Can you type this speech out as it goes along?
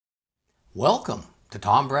Welcome to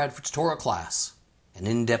Tom Bradford's Torah class, an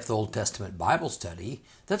in-depth Old Testament Bible study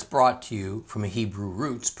that's brought to you from a Hebrew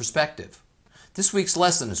roots perspective. This week's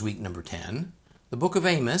lesson is week number 10, the book of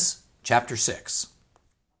Amos, chapter 6.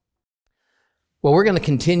 Well, we're going to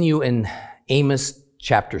continue in Amos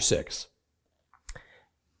chapter 6.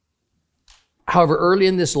 However, early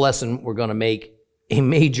in this lesson, we're going to make a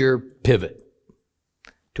major pivot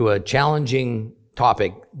to a challenging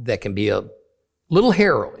topic that can be a little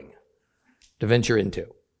harrowing to venture into.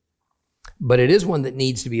 But it is one that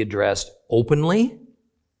needs to be addressed openly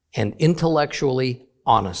and intellectually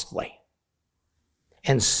honestly,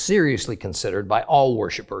 and seriously considered by all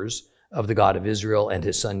worshipers of the God of Israel and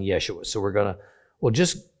his son Yeshua. So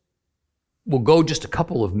we'll go just a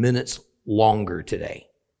couple of minutes longer today,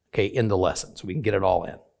 okay, in the lesson, so we can get it all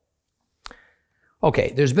in.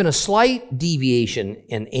 Okay, there's been a slight deviation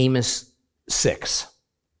in Amos 6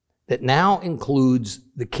 that now includes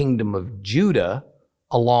the kingdom of Judah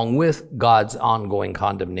along with God's ongoing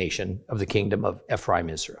condemnation of the kingdom of Ephraim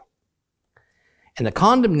Israel. And the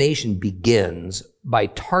condemnation begins by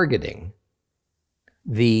targeting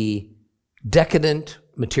the decadent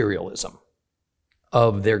materialism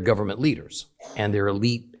of their government leaders and their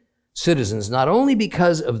elite citizens, not only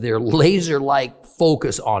because of their laser-like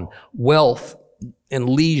focus on wealth and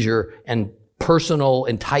leisure and personal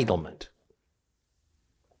entitlement,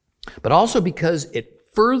 but also because it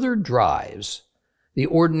further drives the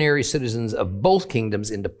ordinary citizens of both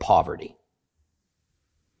kingdoms into poverty.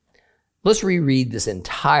 Let's reread this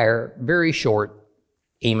entire, very short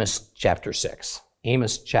Amos chapter 6.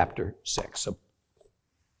 Amos chapter 6. So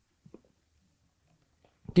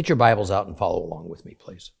get your Bibles out and follow along with me,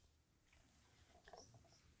 please.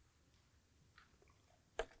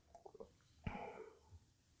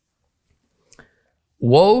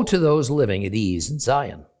 Woe to those living at ease in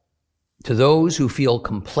Zion, to those who feel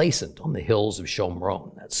complacent on the hills of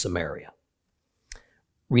Shomron, that's Samaria.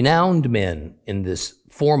 Renowned men in this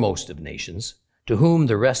foremost of nations, to whom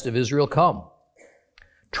the rest of Israel come,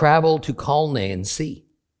 travel to Calneh and see.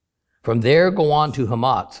 From there go on to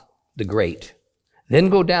Hamath the great, then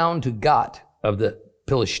go down to Gat of the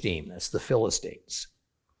Philistine, that's the Philistines.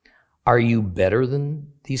 Are you better than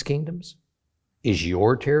these kingdoms? Is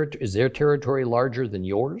their territory larger than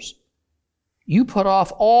yours? You put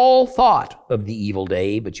off all thought of the evil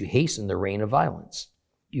day, but you hasten the reign of violence.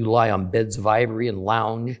 You lie on beds of ivory and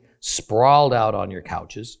lounge, sprawled out on your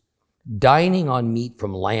couches, dining on meat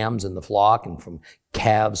from lambs in the flock and from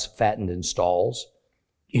calves fattened in stalls.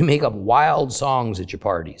 You make up wild songs at your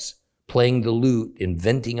parties, playing the lute,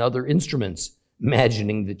 inventing other instruments,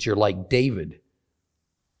 imagining that you're like David.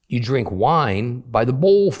 You drink wine by the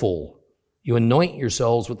bowlful. You anoint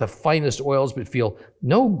yourselves with the finest oils, but feel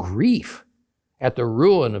no grief at the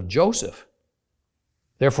ruin of Joseph.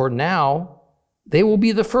 Therefore now they will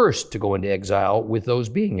be the first to go into exile with those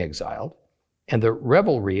being exiled, and the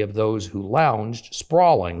revelry of those who lounged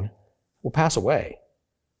sprawling will pass away.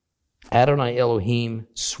 Adonai Elohim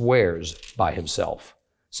swears by himself,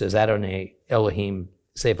 says Adonai Elohim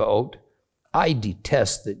Sevaot. I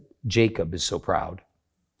detest that Jacob is so proud.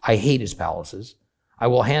 I hate his palaces. I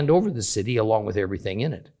will hand over the city along with everything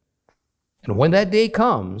in it. And when that day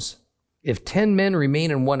comes, if 10 men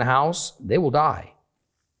remain in one house, they will die.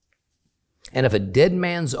 And if a dead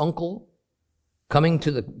man's uncle, coming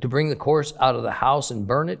to bring the corpse out of the house and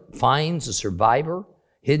burn it, finds a survivor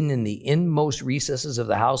hidden in the inmost recesses of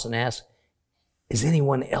the house and asks, is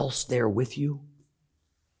anyone else there with you?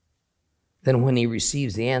 Then when he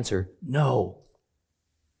receives the answer, no,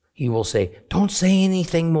 he will say, don't say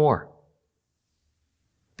anything more,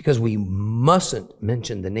 because we mustn't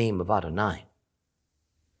mention the name of Adonai.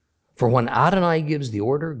 For when Adonai gives the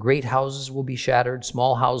order, great houses will be shattered,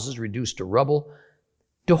 small houses reduced to rubble.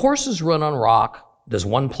 Do horses run on rock? Does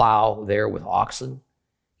one plow there with oxen?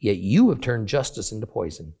 Yet you have turned justice into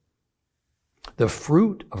poison, the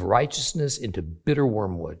fruit of righteousness into bitter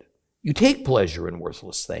wormwood. You take pleasure in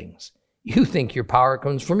worthless things. You think your power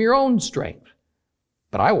comes from your own strength.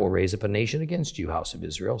 But I will raise up a nation against you, house of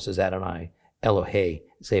Israel, says Adonai Elohim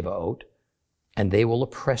Sevaot, and they will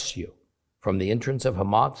oppress you from the entrance of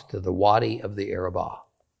Hamath to the wadi of the Arabah.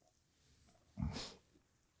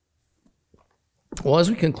 Well, as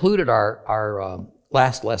we concluded our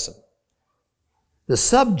last lesson, the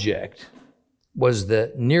subject was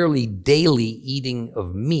the nearly daily eating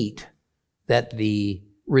of meat that the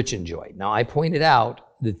rich enjoyed. Now, I pointed out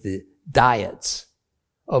that the diets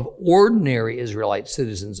of ordinary Israelite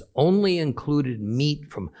citizens only included meat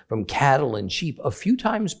from cattle and sheep a few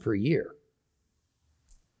times per year.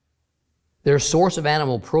 Their source of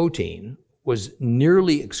animal protein was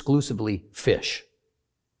nearly exclusively fish.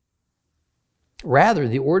 Rather,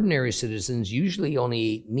 the ordinary citizens usually only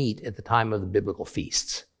ate meat at the time of the biblical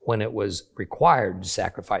feasts, when it was required to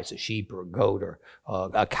sacrifice a sheep or a goat or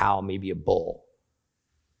a cow, maybe a bull.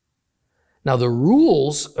 Now, the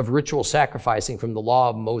rules of ritual sacrificing from the law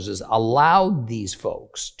of Moses allowed these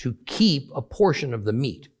folks to keep a portion of the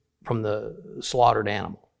meat from the slaughtered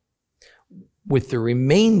animal, with the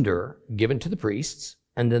remainder given to the priests,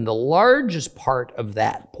 and then the largest part of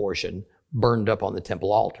that portion burned up on the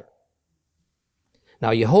temple altar.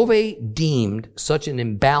 Now, Jehovah deemed such an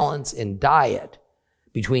imbalance in diet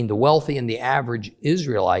between the wealthy and the average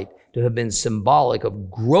Israelite to have been symbolic of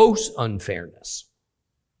gross unfairness,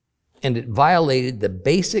 and it violated the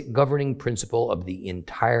basic governing principle of the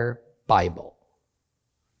entire Bible,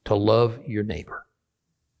 to love your neighbor.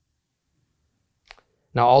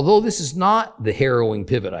 Now, although this is not the harrowing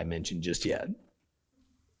pivot I mentioned just yet,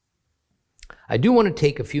 I do want to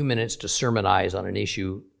take a few minutes to sermonize on an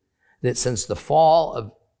issue that since the fall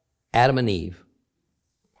of Adam and Eve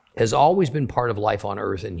has always been part of life on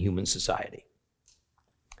earth and human society.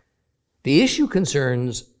 The issue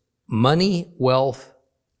concerns money, wealth,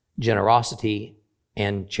 generosity,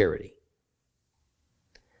 and charity.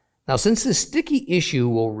 Now, since this sticky issue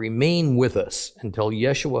will remain with us until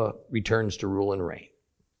Yeshua returns to rule and reign,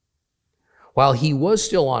 while he was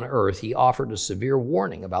still on earth, he offered a severe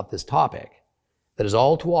warning about this topic that is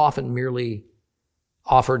all too often merely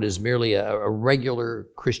offered as merely a regular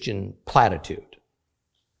Christian platitude,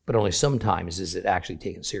 but only sometimes is it actually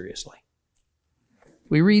taken seriously.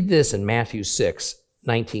 We read this in Matthew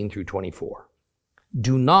 6:19 through 24.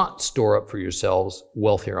 Do not store up for yourselves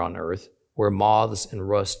wealth here on earth, where moths and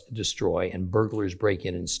rust destroy and burglars break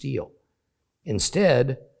in and steal.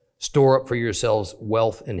 Instead, store up for yourselves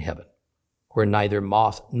wealth in heaven, where neither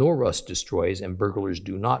moth nor rust destroys and burglars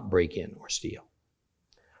do not break in or steal.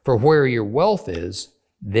 For where your wealth is,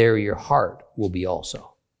 there your heart will be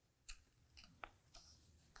also.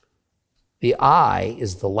 The eye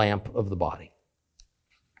is the lamp of the body.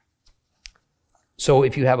 So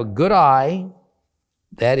if you have a good eye,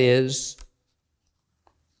 that is,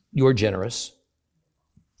 you're generous,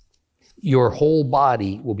 your whole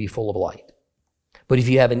body will be full of light. But if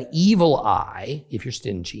you have an evil eye, if you're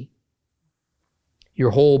stingy, your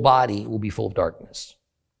whole body will be full of darkness.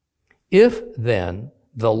 If then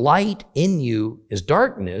the light in you is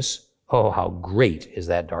darkness, oh, how great is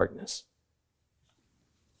that darkness.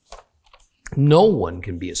 No one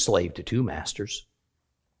can be a slave to two masters,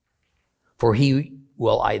 for he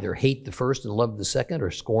will either hate the first and love the second,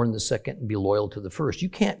 or scorn the second and be loyal to the first. You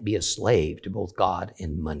can't be a slave to both God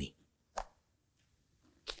and money.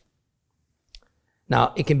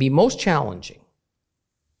 Now, it can be most challenging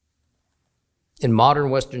in modern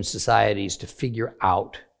Western societies to figure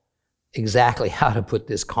out exactly how to put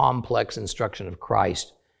this complex instruction of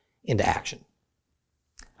Christ into action.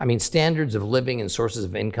 I mean, standards of living and sources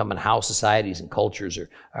of income and how societies and cultures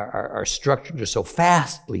are structured are so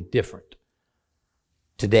vastly different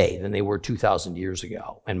today than they were 2,000 years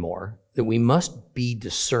ago and more, that we must be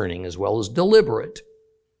discerning as well as deliberate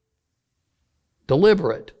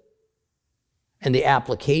in the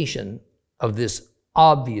application of this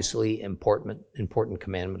obviously important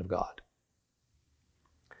commandment of God.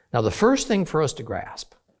 Now, the first thing for us to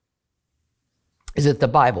grasp is that the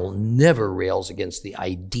Bible never rails against the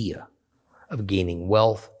idea of gaining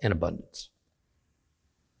wealth and abundance.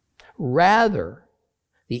 Rather,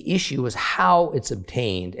 the issue is how it's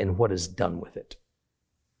obtained and what is done with it.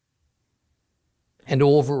 And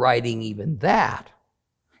overriding even that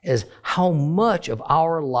is how much of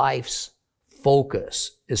our life's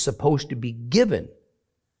focus is supposed to be given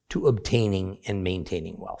to obtaining and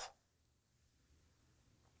maintaining wealth.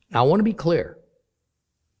 Now, I want to be clear.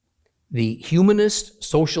 The humanist,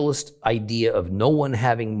 socialist idea of no one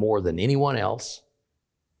having more than anyone else,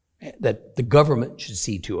 that the government should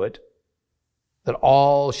see to it, that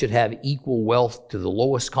all should have equal wealth to the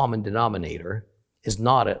lowest common denominator, is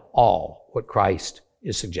not at all what Christ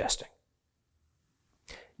is suggesting.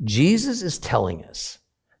 Jesus is telling us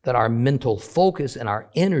that our mental focus and our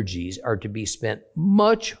energies are to be spent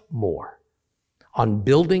much more on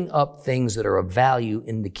building up things that are of value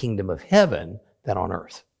in the kingdom of heaven than on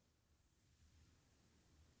earth.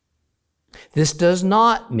 This does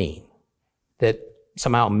not mean that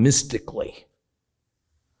somehow mystically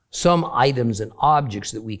some items and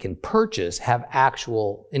objects that we can purchase have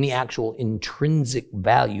any actual intrinsic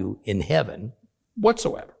value in heaven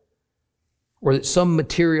whatsoever, or that some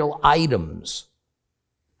material items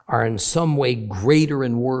are in some way greater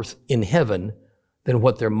in worth in heaven than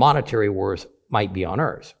what their monetary worth might be on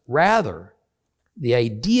earth. Rather, the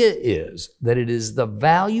idea is that it is the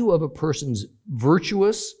value of a person's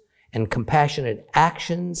virtuous and compassionate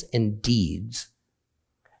actions and deeds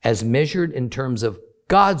as measured in terms of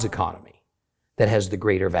God's economy that has the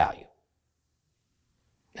greater value.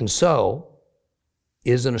 And so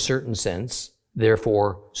is, in a certain sense,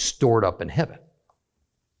 therefore stored up in heaven.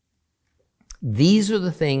 These are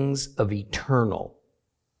the things of eternal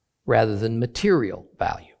rather than material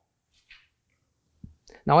value.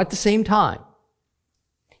 Now, at the same time,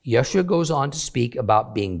 Yeshua goes on to speak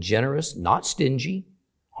about being generous, not stingy,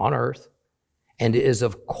 on earth, and is,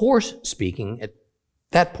 of course, speaking at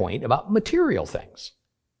that point about material things.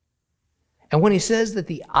 And when he says that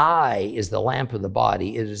the eye is the lamp of the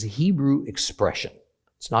body, it is a Hebrew expression.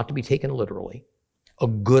 It's not to be taken literally. A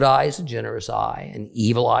good eye is a generous eye, an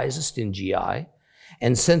evil eye is a stingy eye.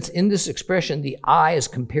 And since in this expression the eye is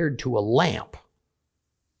compared to a lamp,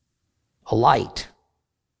 a light,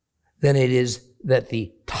 then it is that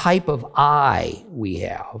the type of eye we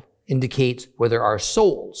have indicates whether our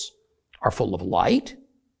souls are full of light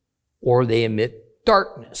or they emit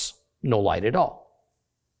darkness, no light at all.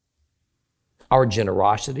 Our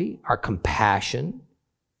generosity, our compassion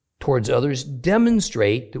towards others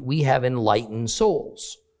demonstrate that we have enlightened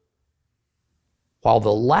souls, while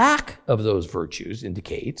the lack of those virtues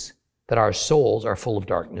indicates that our souls are full of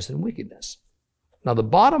darkness and wickedness. Now, the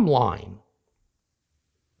bottom line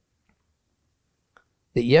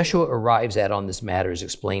that Yeshua arrives at on this matter is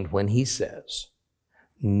explained when he says,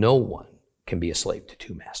 no one can be a slave to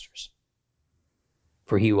two masters.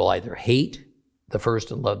 For he will either hate the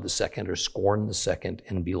first and love the second, or scorn the second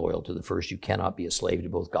and be loyal to the first. You cannot be a slave to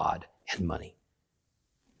both God and money.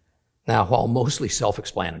 Now, while mostly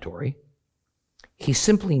self-explanatory, he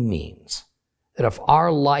simply means that if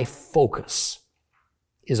our life focus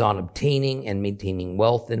is on obtaining and maintaining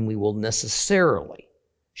wealth, then we will necessarily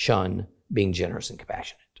shun being generous and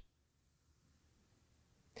compassionate.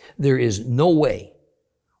 There is no way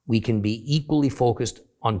we can be equally focused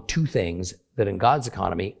on two things that in God's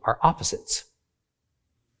economy are opposites.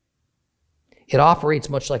 It operates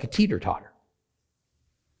much like a teeter-totter.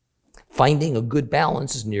 Finding a good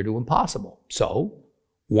balance is near to impossible. So,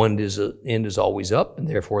 one end is always up, and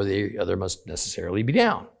therefore the other must necessarily be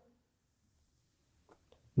down.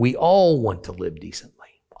 We all want to live decently,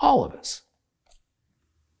 all of us.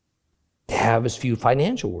 To have as few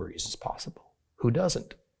financial worries as possible. Who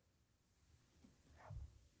doesn't?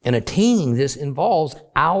 And attaining this involves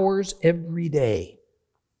hours every day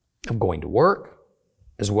of going to work,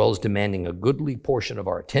 as well as demanding a goodly portion of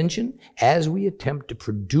our attention as we attempt to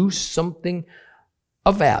produce something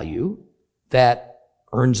of value that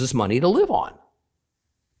earns us money to live on.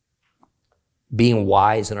 Being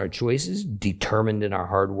wise in our choices, determined in our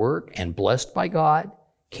hard work, and blessed by God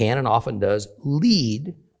can and often does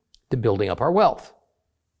lead to building up our wealth.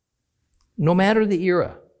 No matter the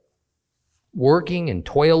era, working and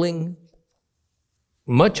toiling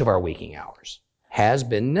much of our waking hours has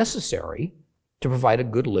been necessary to provide a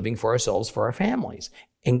good living for ourselves, for our families.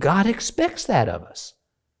 And God expects that of us.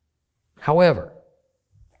 However,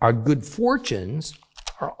 our good fortunes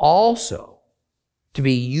are also to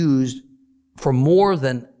be used for more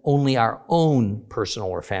than only our own personal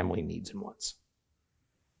or family needs and wants.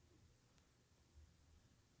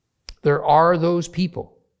 There are those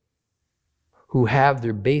people who have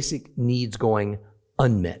their basic needs going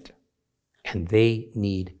unmet, and they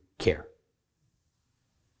need care.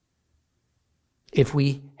 If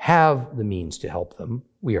we have the means to help them,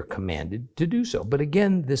 we are commanded to do so. But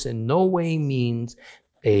again, this in no way means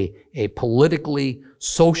a politically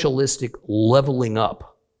socialistic leveling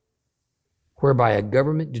up, whereby a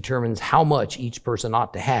government determines how much each person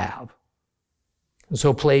ought to have, and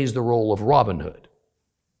so plays the role of Robin Hood,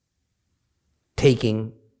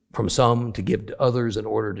 taking from some to give to others in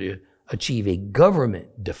order to achieve a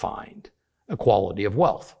government-defined equality of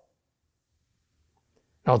wealth.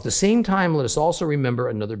 Now, at the same time, let us also remember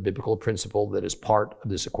another biblical principle that is part of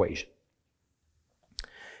this equation.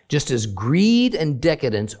 Just as greed and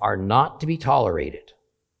decadence are not to be tolerated,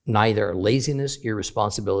 neither are laziness,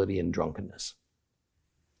 irresponsibility, and drunkenness.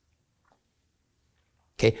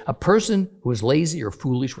 Okay, a person who is lazy or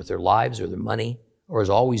foolish with their lives or their money, or is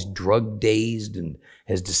always drug-dazed and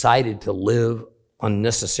has decided to live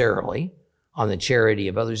unnecessarily on the charity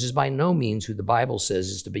of others, is by no means who the Bible says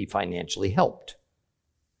is to be financially helped.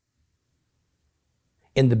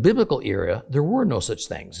 In the biblical era, there were no such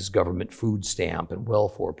things as government food stamp and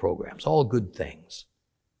welfare programs, all good things.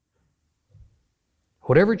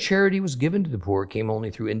 Whatever charity was given to the poor came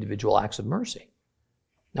only through individual acts of mercy.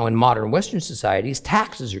 Now, in modern Western societies,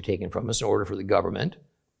 taxes are taken from us in order for the government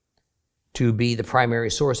to be the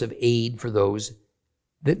primary source of aid for those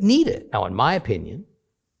that need it. Now, in my opinion,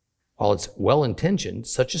 While it's well-intentioned,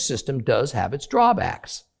 such a system does have its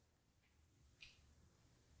drawbacks.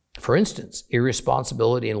 For instance,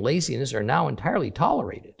 irresponsibility and laziness are now entirely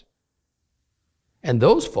tolerated. And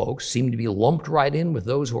those folks seem to be lumped right in with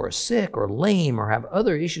those who are sick or lame or have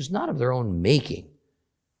other issues not of their own making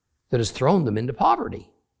that has thrown them into poverty.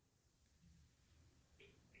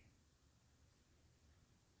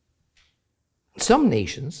 Some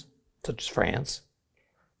nations, such as France,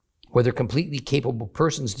 whether completely capable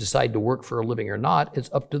persons decide to work for a living or not, it's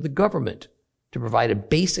up to the government to provide a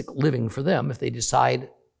basic living for them if they decide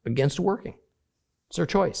against working. It's their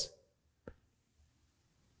choice.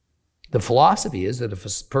 The philosophy is that if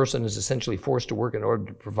a person is essentially forced to work in order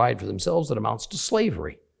to provide for themselves, it amounts to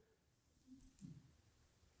slavery.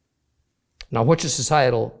 Now, such a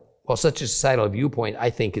societal viewpoint, I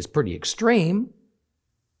think, is pretty extreme.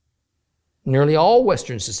 Nearly all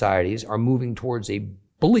Western societies are moving towards a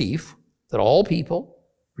belief that all people,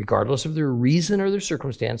 regardless of their reason or their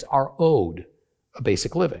circumstance, are owed a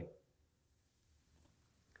basic living.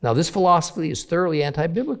 Now, this philosophy is thoroughly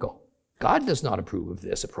anti-biblical. God does not approve of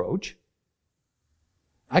this approach.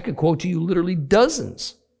 I could quote to you literally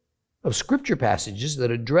dozens of scripture passages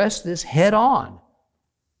that address this head on,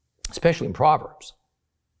 especially in Proverbs.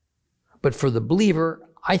 But for the believer,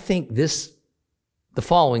 I think the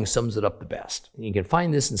following sums it up the best. And you can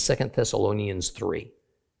find this in 2 Thessalonians 3,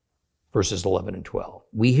 verses 11 and 12.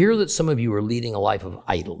 We hear that some of you are leading a life of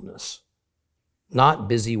idleness, not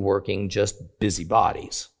busy working, just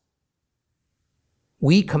busybodies.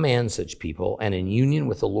 We command such people, and in union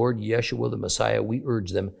with the Lord Yeshua the Messiah, we urge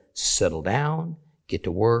them, settle down, get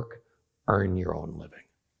to work, earn your own living.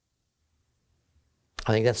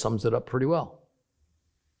 I think that sums it up pretty well.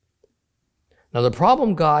 Now, the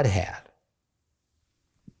problem God had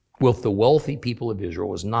with the wealthy people of Israel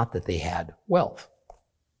was not that they had wealth.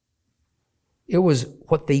 It was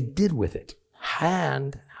what they did with it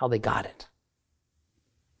and how they got it.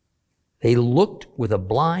 They looked with a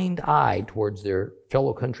blind eye towards their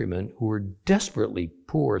fellow countrymen who were desperately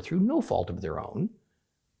poor through no fault of their own.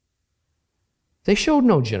 They showed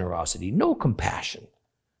no generosity, no compassion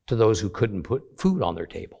to those who couldn't put food on their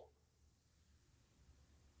table.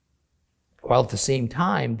 While at the same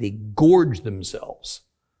time, they gorged themselves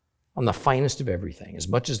on the finest of everything, as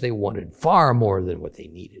much as they wanted, far more than what they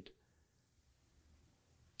needed.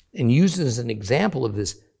 And used as an example of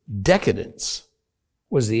this decadence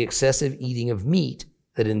was the excessive eating of meat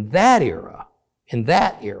that in that era,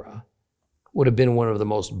 would have been one of the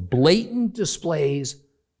most blatant displays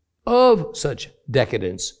of such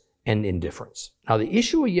decadence and indifference. Now, the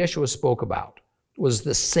issue Yeshua spoke about was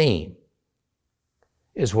the same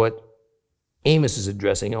as what Amos is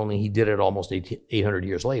addressing, only he did it almost 800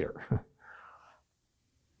 years later.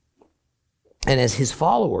 And as his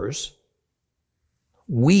followers,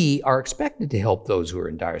 we are expected to help those who are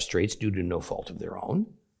in dire straits due to no fault of their own.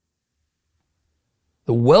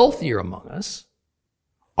 The wealthier among us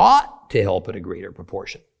ought to help in a greater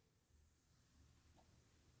proportion.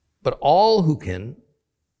 But all who can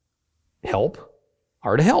help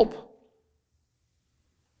are to help.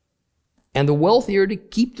 And the wealthy are to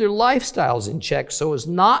keep their lifestyles in check so as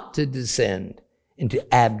not to descend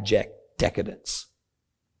into abject decadence.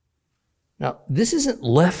 Now, this isn't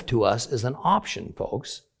left to us as an option,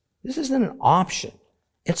 folks. This isn't an option.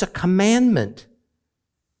 It's a commandment.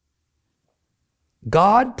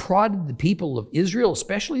 God prodded the people of Israel,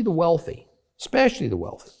 especially the wealthy,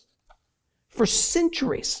 for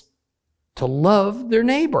centuries to love their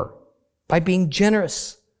neighbor by being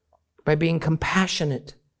generous, by being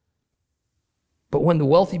compassionate. But when the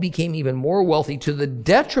wealthy became even more wealthy to the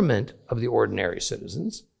detriment of the ordinary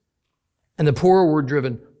citizens, and the poor were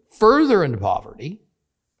driven further into poverty,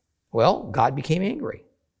 well, God became angry.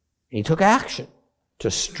 And he took action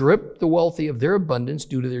to strip the wealthy of their abundance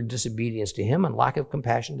due to their disobedience to him and lack of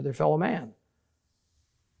compassion to their fellow man.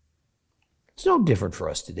 It's no different for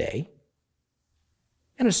us today.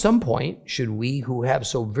 And at some point, should we, who have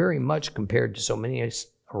so very much compared to so many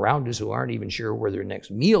around us who aren't even sure where their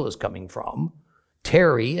next meal is coming from,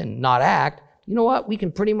 tarry and not act, you know what? We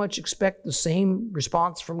can pretty much expect the same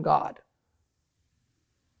response from God.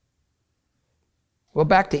 Well,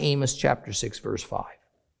 back to Amos chapter 6, verse 5.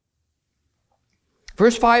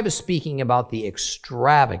 Verse 5 is speaking about the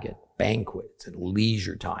extravagant banquets and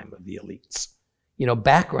leisure time of the elites. You know,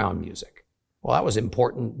 background music. Well, that was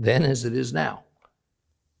important then as it is now.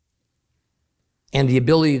 And the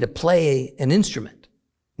ability to play an instrument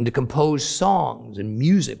and to compose songs and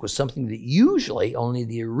music was something that usually only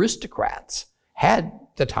the aristocrats had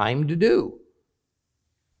the time to do.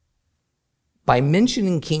 By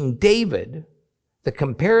mentioning King David, The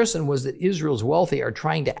comparison was that Israel's wealthy are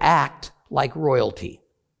trying to act like royalty.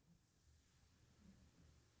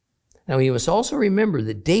 Now, you must also remember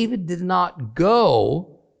that David did not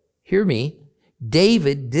go, hear me,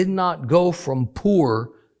 David did not go from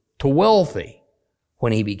poor to wealthy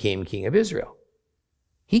when he became king of Israel.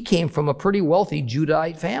 He came from a pretty wealthy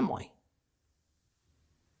Judahite family.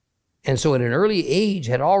 And so at an early age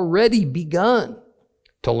had already begun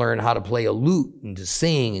to learn how to play a lute and to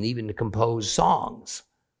sing and even to compose songs.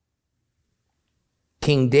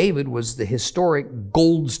 King David was the historic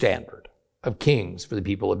gold standard of kings for the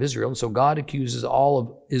people of Israel. And so God accuses all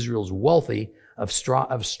of Israel's wealthy of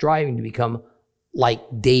striving to become like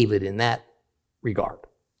David in that regard.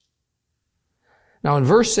 Now in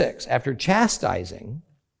verse 6, after chastising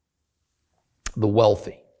the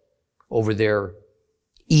wealthy over their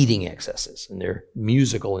eating excesses and their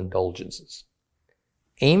musical indulgences,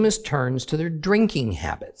 Amos turns to their drinking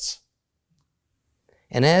habits.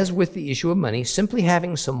 And as with the issue of money, simply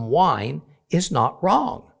having some wine is not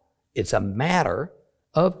wrong. It's a matter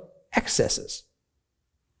of excesses.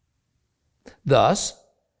 Thus,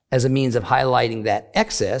 as a means of highlighting that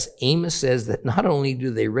excess, Amos says that not only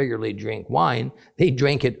do they regularly drink wine, they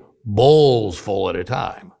drink it bowls full at a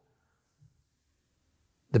time.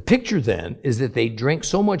 The picture then is that they drink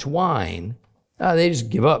so much wine, they just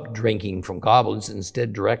give up drinking from goblets and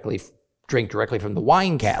instead drink directly from the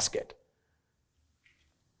wine casket.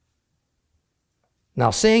 Now,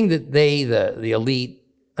 saying that they, the elite,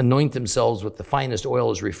 anoint themselves with the finest oil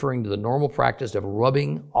is referring to the normal practice of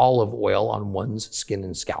rubbing olive oil on one's skin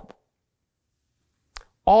and scalp.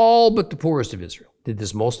 All but the poorest of Israel did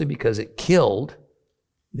this mostly because it killed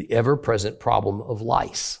the ever-present problem of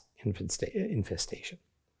lice infestation.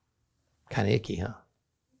 Kind of icky, huh?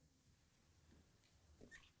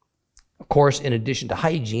 Of course, in addition to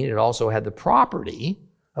hygiene, it also had the property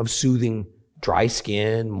of soothing dry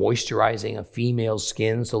skin, moisturizing a female's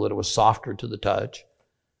skin so that it was softer to the touch.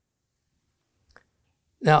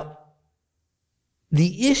 Now,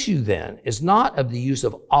 the issue then is not of the use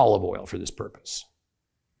of olive oil for this purpose.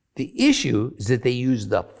 The issue is that they use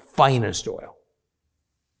the finest oil.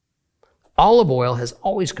 Olive oil has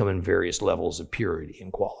always come in various levels of purity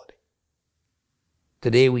and quality.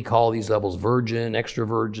 Today we call these levels virgin, extra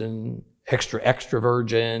virgin.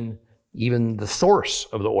 Even the source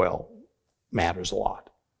of the oil matters a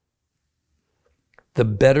lot. The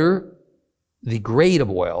better the grade of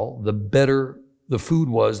oil, the better the food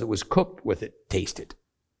was that was cooked with it tasted.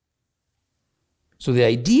 So the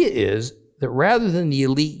idea is that rather than the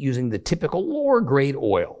elite using the typical lower grade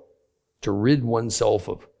oil to rid oneself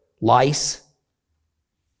of lice,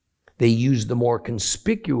 they use the more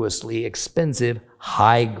conspicuously expensive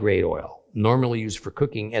high grade oil, normally used for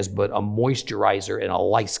cooking as but a moisturizer and a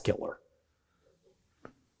lice killer.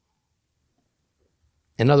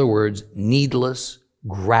 In other words, needless,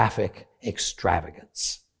 graphic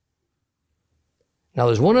extravagance. Now,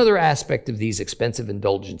 there's one other aspect of these expensive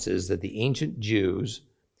indulgences that the ancient Jews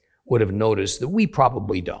would have noticed that we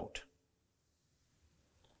probably don't.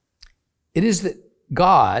 It is that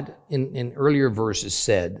God, in earlier verses,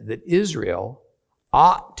 said that Israel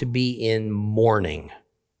ought to be in mourning.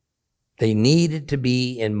 They needed to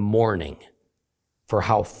be in mourning for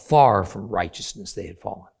how far from righteousness they had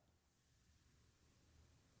fallen.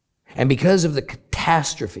 And because of the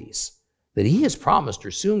catastrophes that he has promised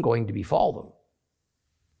are soon going to befall them,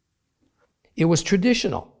 it was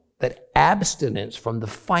traditional that abstinence from the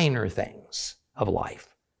finer things of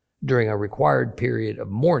life during a required period of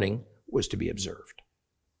mourning was to be observed.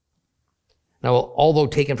 Now, although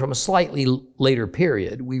taken from a slightly later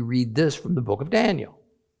period, we read this from the book of Daniel.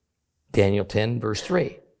 Daniel 10, verse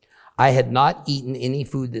 3. I had not eaten any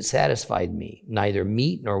food that satisfied me. Neither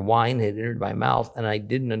meat nor wine had entered my mouth, and I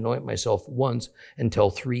didn't anoint myself once until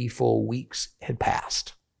 3 full weeks had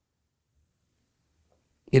passed.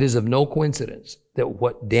 It is of no coincidence that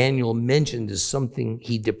what Daniel mentioned is something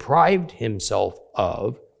he deprived himself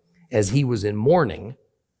of as he was in mourning.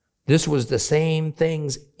 This was the same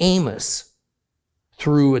things Amos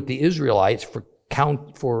threw at the Israelites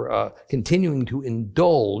for continuing to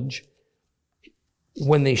indulge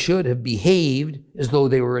when they should have behaved as though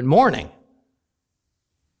they were in mourning.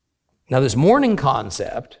 Now, this mourning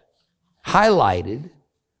concept highlighted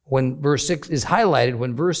when verse 6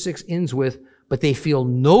 ends with, but they feel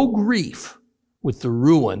no grief with the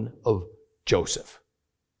ruin of Joseph.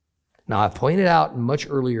 Now, I've pointed out in much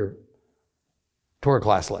earlier Torah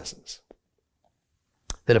class lessons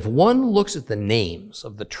that if one looks at the names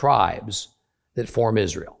of the tribes that form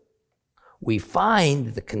Israel, we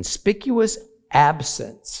find the conspicuous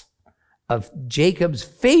absence of Jacob's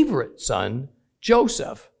favorite son,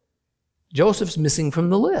 Joseph, Joseph's missing from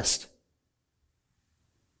the list.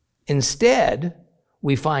 Instead,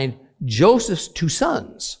 we find Joseph's two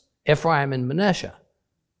sons, Ephraim and Manasseh,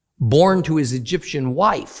 born to his Egyptian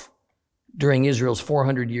wife during Israel's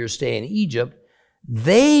 400-year stay in Egypt.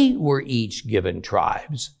 They were each given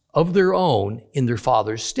tribes of their own in their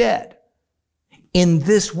father's stead. In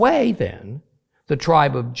this way, then, the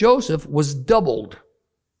tribe of Joseph was doubled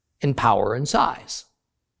in power and size.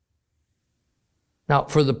 Now,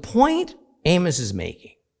 for the point Amos is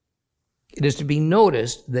making, it is to be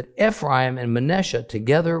noticed that Ephraim and Manasseh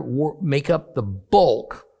together make up the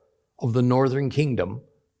bulk of the northern kingdom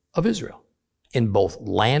of Israel in both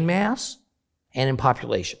landmass and in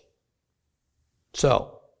population.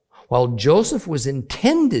 So, while Joseph was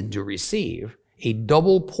intended to receive a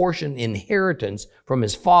double portion inheritance from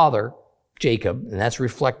his father, Jacob, and that's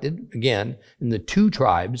reflected, again, in the two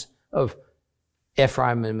tribes of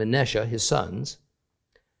Ephraim and Manasseh, his sons,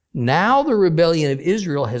 now the rebellion of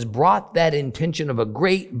Israel has brought that intention of a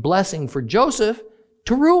great blessing for Joseph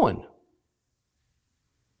to ruin.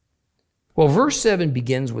 Well, verse 7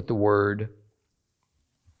 begins with the word,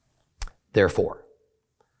 therefore.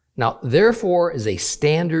 Now, therefore is a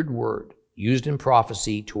standard word used in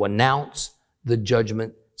prophecy to announce the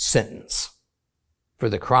judgment sentence for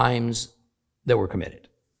the crimes that were committed.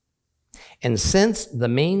 And since the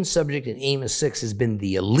main subject in Amos 6 has been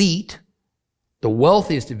the elite, the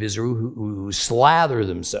wealthiest of Israel who slather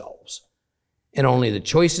themselves in only the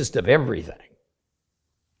choicest of everything,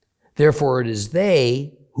 therefore it is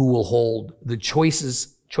they who will hold the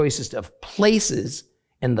choicest of places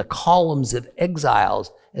and the columns of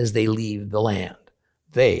exiles as they leave the land.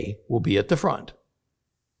 They will be at the front.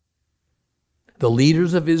 The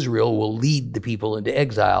leaders of Israel will lead the people into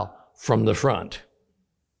exile from the front.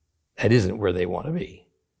 That isn't where they want to be.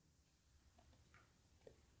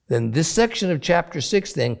 Then this section of chapter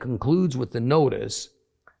 6 then concludes with the notice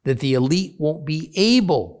that the elite won't be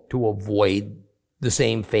able to avoid the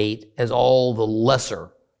same fate as all the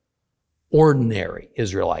lesser, ordinary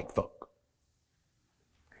Israelite folk.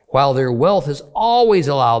 While their wealth has always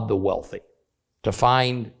allowed the wealthy to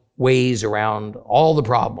find ways around all the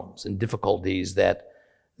problems and difficulties that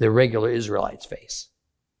the regular Israelites face,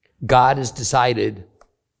 God has decided,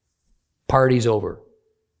 party's over.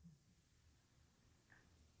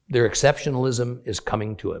 Their exceptionalism is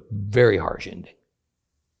coming to a very harsh ending.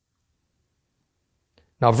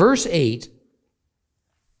 Now, verse 8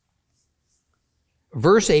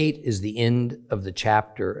 is the end of the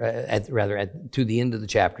chapter, to the end of the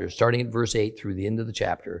chapter, starting at verse 8 through the end of the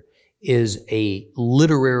chapter, is a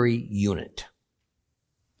literary unit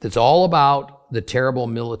that's all about the terrible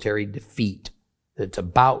military defeat that's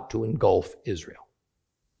about to engulf Israel.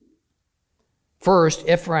 First,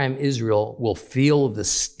 Ephraim, Israel, will feel the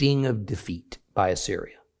sting of defeat by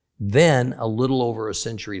Assyria. Then, a little over a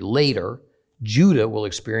century later, Judah will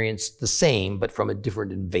experience the same, but from a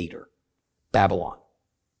different invader, Babylon.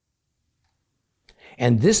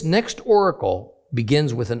 And this next oracle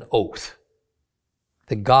begins with an oath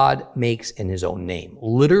that God makes in his own name.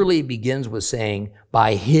 Literally begins with saying,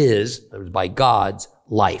 by God's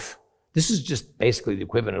life. This is just basically the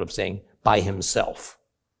equivalent of saying, by himself.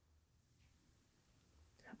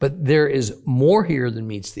 But there is more here than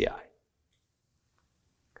meets the eye.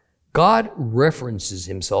 God references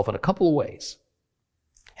himself in a couple of ways.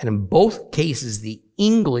 And in both cases, the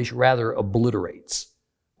English rather obliterates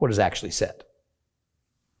what is actually said.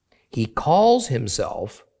 He calls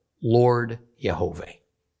himself Lord Yehovah.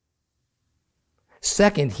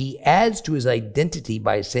 Second, he adds to his identity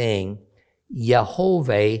by saying,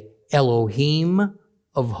 Yehovah Elohim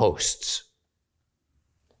of hosts.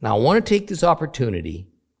 Now, I want to take this opportunity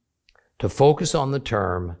to focus on the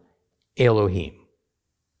term Elohim,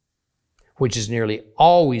 which is nearly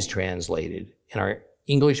always translated in our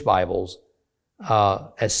English Bibles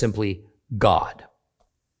as simply God.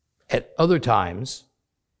 At other times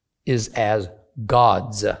is as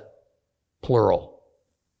gods, plural.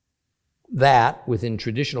 That, within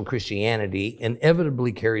traditional Christianity,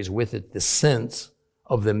 inevitably carries with it the sense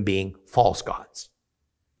of them being false gods.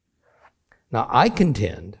 Now, I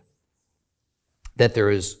contend that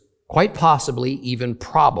there is quite possibly, even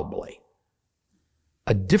probably,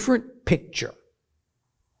 a different picture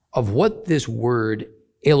of what this word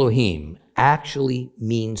Elohim actually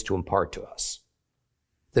means to impart to us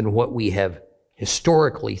than what we have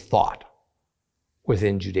historically thought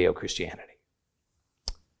within Judeo-Christianity.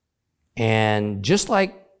 And just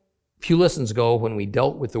like a few lessons ago when we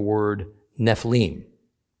dealt with the word Nephilim,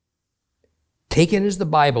 taken as the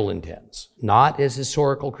Bible intends, not as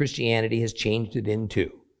historical Christianity has changed it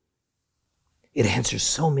into, it answers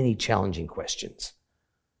so many challenging questions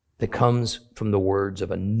that comes from the words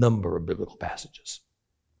of a number of biblical passages.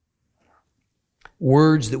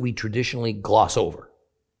 Words that we traditionally gloss over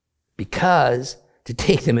because to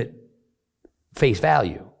take them at face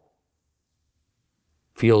value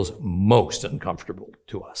feels most uncomfortable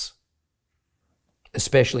to us,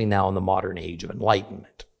 especially now in the modern age of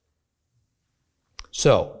enlightenment.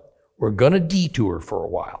 So, we're going to detour for a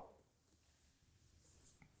while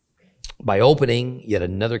by opening yet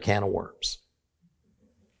another can of worms.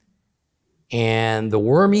 And the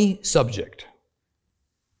wormy subject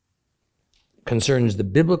concerns the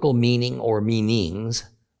biblical meaning or meanings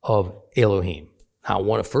of Elohim. Now, I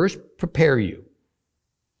want to first prepare you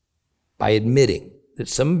by admitting that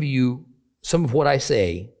some of what I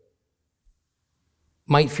say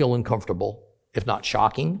might feel uncomfortable, if not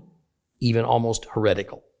shocking, even almost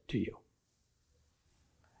heretical to you.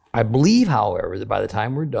 I believe, however, that by the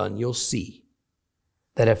time we're done, you'll see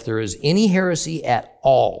that if there is any heresy at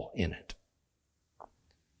all in it,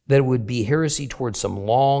 that it would be heresy towards some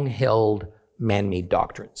long-held man-made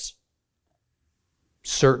doctrines.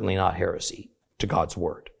 Certainly not heresy to God's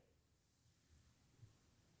Word.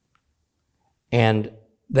 And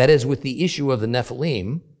that is with the issue of the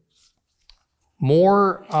Nephilim,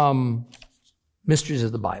 more mysteries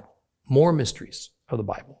of the Bible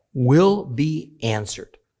will be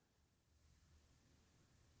answered.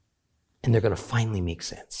 And they're going to finally make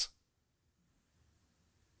sense.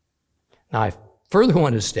 Now, I further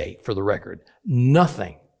want to state, for the record,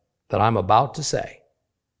 nothing that I'm about to say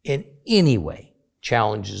in any way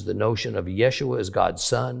challenges the notion of Yeshua as God's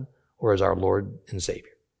Son or as our Lord and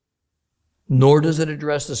Savior. Nor does it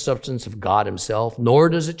address the substance of God himself, nor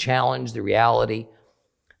does it challenge the reality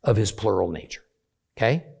of his plural nature.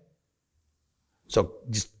 Okay? So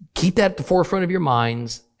just keep that at the forefront of your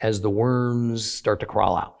minds as the worms start to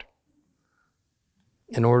crawl out,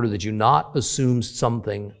 in order that you not assume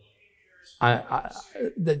something,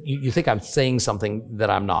 that you think I'm saying something that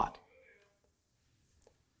I'm not.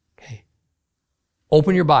 Okay.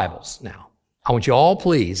 Open your Bibles now. I want you all,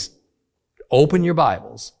 please, open your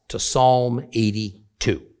Bibles to Psalm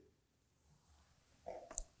 82.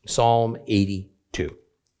 Psalm 82.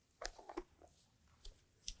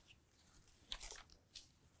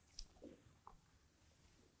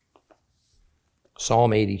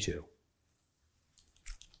 Psalm 82.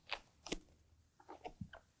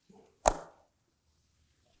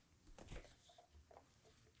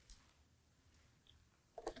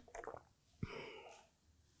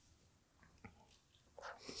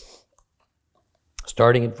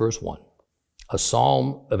 Starting at verse 1, a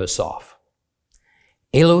psalm of Asaph.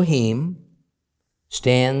 Elohim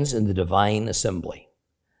stands in the divine assembly.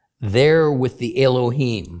 There with the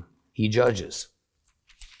Elohim he judges.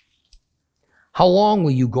 How long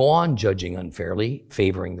will you go on judging unfairly,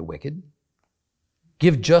 favoring the wicked?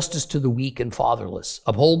 Give justice to the weak and fatherless.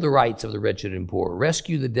 Uphold the rights of the wretched and poor.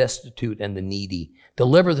 Rescue the destitute and the needy.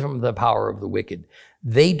 Deliver them from the power of the wicked.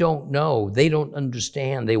 They don't know. They don't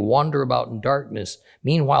understand. They wander about in darkness.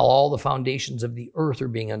 Meanwhile, all the foundations of the earth are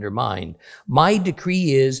being undermined. My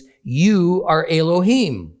decree is, you are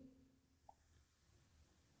Elohim,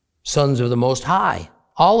 sons of the Most High,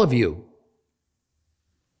 all of you.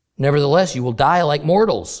 Nevertheless, you will die like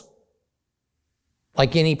mortals.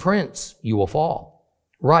 Like any prince, you will fall.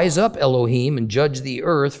 Rise up, Elohim, and judge the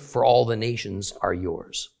earth, for all the nations are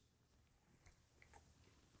yours.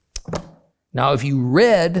 Now, if you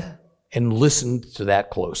read and listened to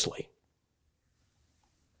that closely,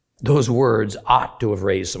 those words ought to have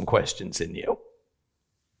raised some questions in you.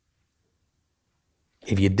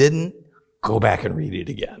 If you didn't, go back and read it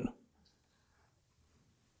again.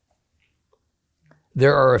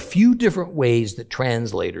 There are a few different ways that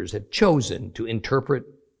translators have chosen to interpret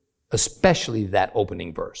especially that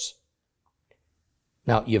opening verse.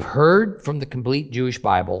 Now, you've heard from the Complete Jewish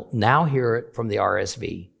Bible, now hear it from the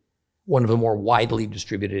RSV, one of the more widely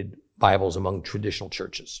distributed Bibles among traditional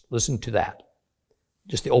churches. Listen to that.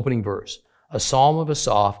 Just the opening verse. A psalm of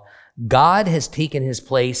Asaph. God has taken his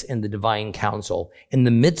place in the divine council. In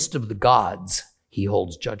the midst of the gods, he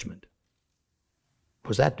holds judgment.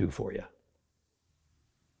 What does that do for you?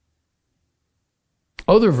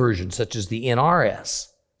 Other versions, such as the NRS,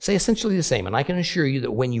 say essentially the same, and I can assure you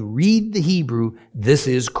that when you read the Hebrew, this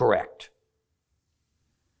is correct.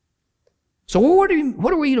 So what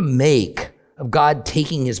are we to make of God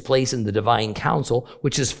taking his place in the divine council,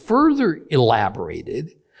 which is further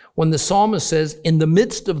elaborated when the psalmist says, in the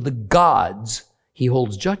midst of the gods, he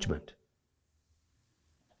holds judgment?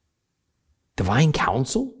 Divine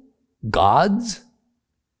council? Gods?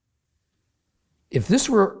 If this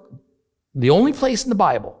were the only place in the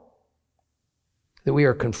Bible that we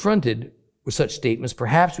are confronted with such statements,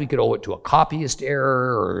 perhaps we could owe it to a copyist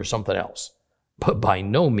error or something else. But by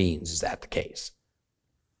no means is that the case.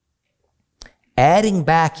 Adding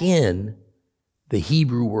back in the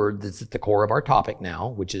Hebrew word that's at the core of our topic now,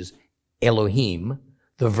 which is Elohim,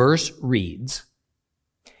 the verse reads,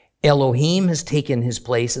 Elohim has taken his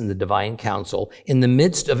place in the divine council. In the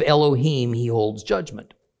midst of Elohim, he holds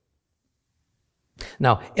judgment.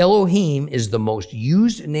 Now, Elohim is the most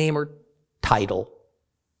used name or title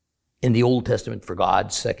in the Old Testament for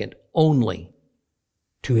God, second only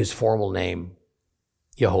to his formal name,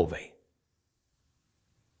 Jehovah.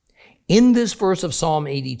 In this verse of Psalm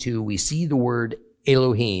 82, we see the word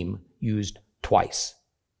Elohim used twice.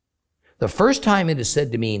 The first time it is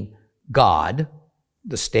said to mean God,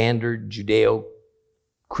 the standard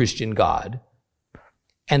Judeo-Christian God.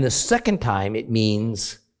 And the second time it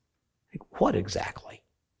means, what exactly?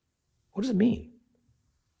 What does it mean?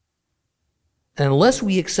 And unless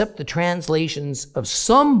we accept the translations of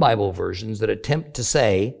some Bible versions that attempt to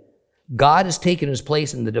say, God has taken his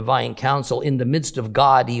place in the divine council, in the midst of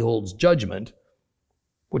God he holds judgment,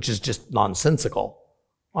 which is just nonsensical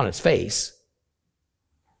on its face,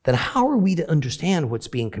 then how are we to understand what's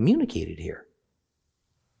being communicated here?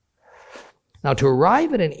 Now, to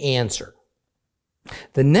arrive at an answer,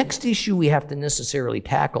 the next issue we have to necessarily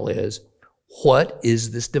tackle is, what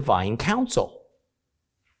is this divine council?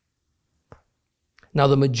 Now,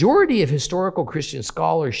 the majority of historical Christian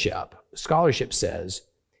scholarship says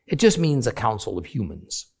it just means a council of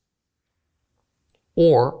humans.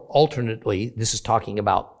 Or, alternately, this is talking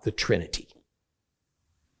about the Trinity.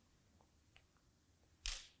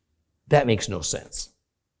 That makes no sense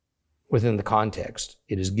within the context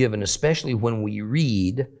it is given, especially when we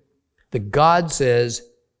read that God says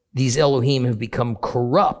these Elohim have become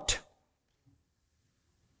corrupt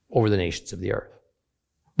over the nations of the earth.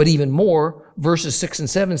 But even more, verses 6 and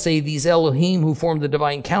 7 say these Elohim who form the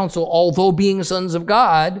divine council, although being sons of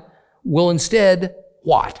God, will instead,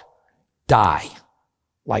 what? Die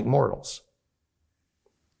like mortals.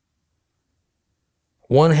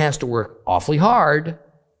 One has to work awfully hard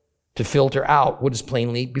to filter out what is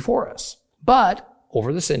plainly before us. But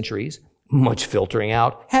over the centuries, much filtering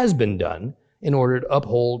out has been done in order to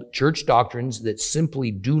uphold church doctrines that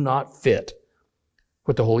simply do not fit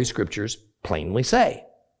what the Holy Scriptures plainly say.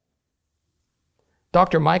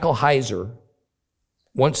 Dr. Michael Heiser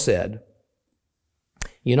once said,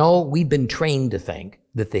 we've been trained to think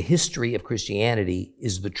that the history of Christianity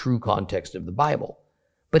is the true context of the Bible.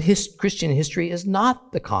 But Christian history is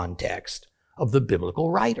not the context of the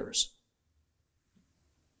biblical writers.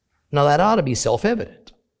 Now that ought to be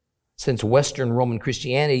self-evident, since Western Roman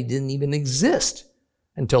Christianity didn't even exist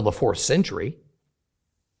until the 4th century,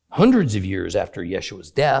 hundreds of years after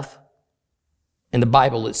Yeshua's death. And the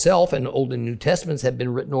Bible itself and Old and New Testaments have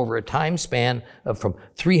been written over a time span of from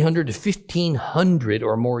 300 to 1500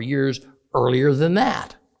 or more years earlier than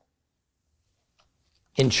that.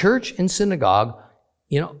 In church and synagogue,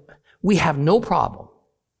 we have no problem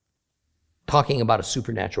talking about a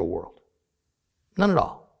supernatural world. None at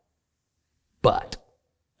all. But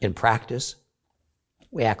in practice,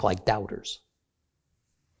 we act like doubters.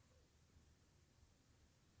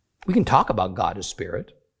 We can talk about God as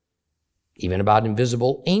spirit, even about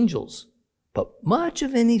invisible angels, but much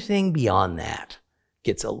of anything beyond that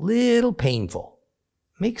gets a little painful,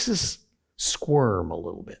 makes us squirm a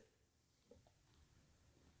little bit.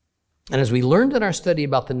 And as we learned in our study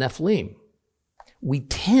about the Nephilim, we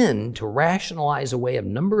tend to rationalize away a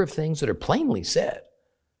number of things that are plainly said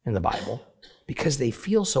in the Bible because they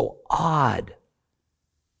feel so odd,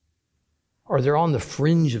 or they're on the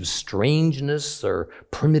fringe of strangeness or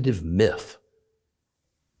primitive myth.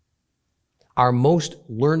 Our most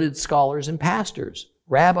learned scholars and pastors,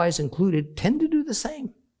 rabbis included, tend to do the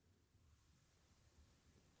same.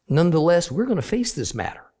 Nonetheless, we're going to face this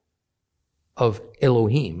matter of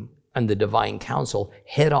Elohim and the divine council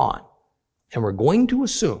head on. And we're going to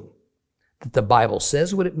assume that the Bible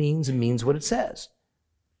says what it means and means what it says.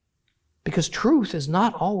 Because truth is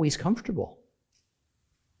not always comfortable.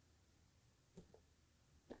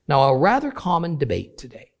 Now, a rather common debate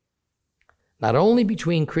today, not only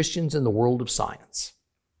between Christians and the world of science,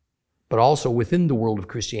 but also within the world of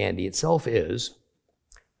Christianity itself is,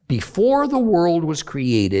 before the world was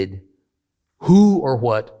created, who or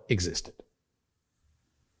what existed?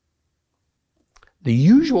 The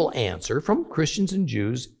usual answer from Christians and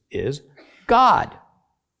Jews is God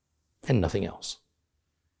and nothing else.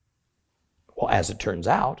 Well, as it turns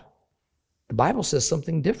out, the Bible says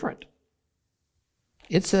something different.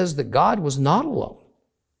 It says that God was not alone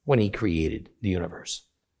when he created the universe.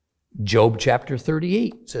 Job chapter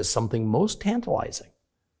 38 says something most tantalizing.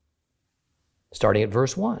 starting at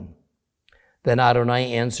verse 1. Then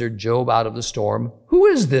Adonai answered Job out of the storm, "Who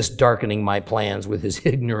is this darkening my plans with his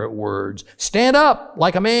ignorant words? Stand up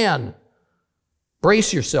like a man.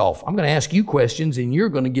 Brace yourself. I'm going to ask you questions and you're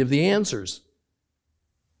going to give the answers.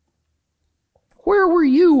 Where were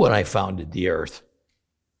you when I founded the earth?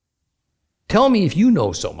 Tell me if you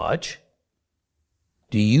know so much.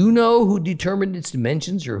 Do you know who determined its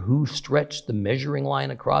dimensions or who stretched the measuring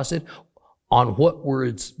line across it? On what were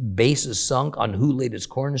its bases sunk? On who laid its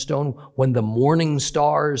cornerstone? When the morning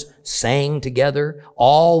stars sang together,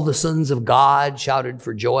 all the sons of God shouted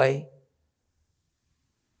for joy."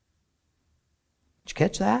 Did you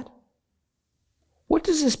catch that? What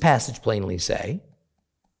does this passage plainly say?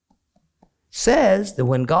 It says that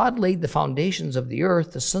when God laid the foundations of the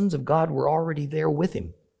earth, the sons of God were already there with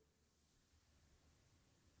him,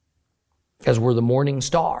 as were the morning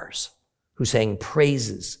stars, who sang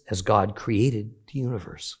praises as God created the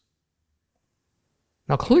universe.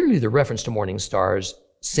 Now, clearly the reference to morning stars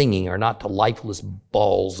singing are not to lifeless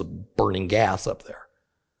balls of burning gas up there.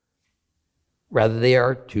 Rather, they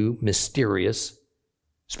are to mysterious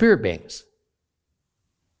spirit beings.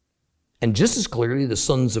 And just as clearly, the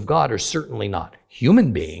sons of God are certainly not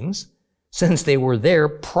human beings, since they were there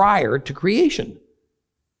prior to creation.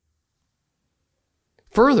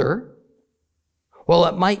 Further, while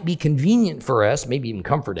it might be convenient for us, maybe even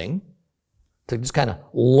comforting, to just kind of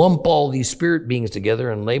lump all these spirit beings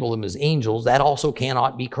together and label them as angels, that also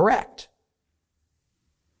cannot be correct.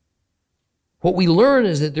 What we learn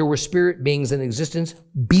is that there were spirit beings in existence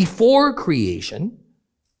before creation,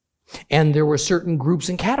 and there were certain groups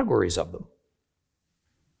and categories of them.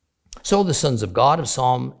 So the sons of God of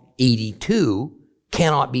Psalm 82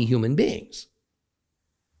 cannot be human beings.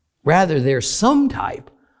 Rather, they're some type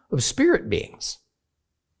of spirit beings.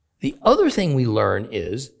 The other thing we learn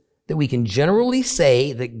is that we can generally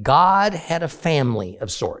say that God had a family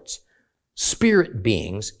of sorts, spirit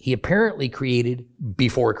beings he apparently created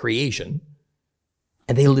before creation,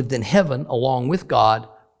 and they lived in heaven along with God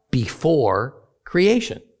before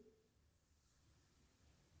creation.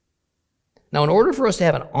 Now, in order for us to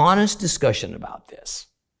have an honest discussion about this,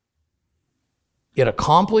 yet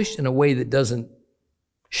accomplished in a way that doesn't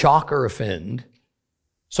shock or offend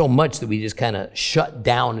so much that we just kind of shut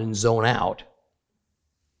down and zone out,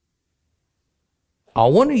 I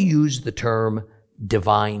want to use the term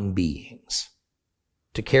divine beings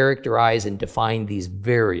to characterize and define these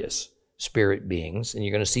various spirit beings, and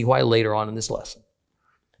you're going to see why later on in this lesson.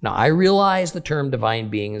 Now, I realize the term divine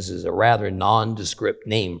beings is a rather nondescript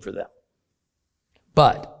name for them,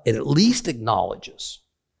 but it at least acknowledges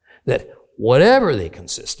that whatever they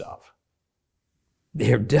consist of,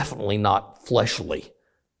 they're definitely not fleshly.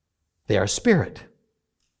 They are spirit.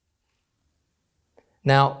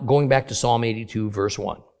 Now, going back to Psalm 82, verse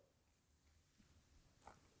 1,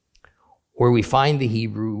 where we find the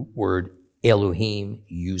Hebrew word Elohim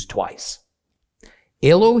used twice.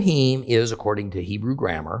 Elohim is, according to Hebrew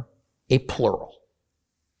grammar, a plural.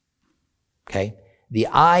 Okay? The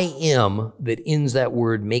I am that ends that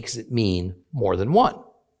word makes it mean more than one.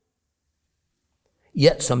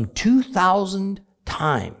 Yet some 2,000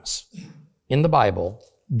 times in the Bible,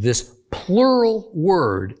 this plural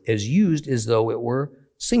word is used as though it were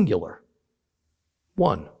singular.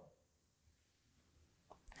 One.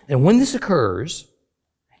 And when this occurs,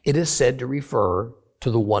 it is said to refer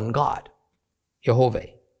to the one God, Jehovah.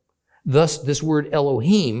 Thus, this word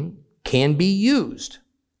Elohim can be used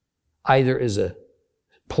either as a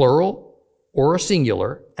plural or a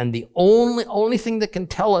singular, and the only thing that can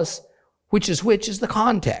tell us which is the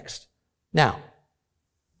context. Now,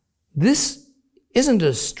 this isn't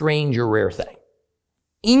a strange or rare thing.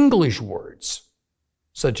 English words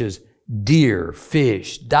such as deer,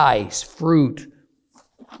 fish, dice, fruit,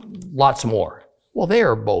 lots more, well, they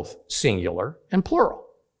are both singular and plural.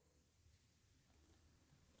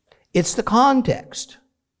 It's the context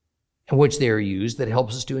in which they are used that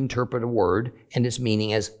helps us to interpret a word and its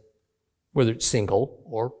meaning as whether it's single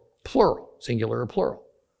or plural, singular or plural.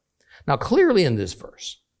 Now, clearly in this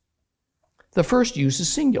verse, the first use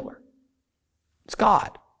is singular. It's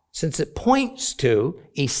God, since it points to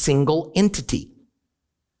a single entity.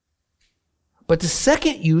 But the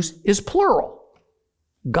second use is plural,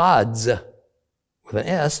 gods, with an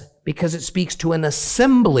S, because it speaks to an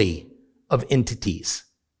assembly of entities.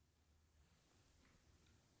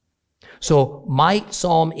 So might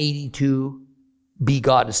Psalm 82 be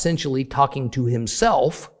God essentially talking to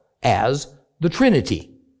himself as the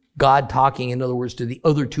Trinity? God talking, in other words, to the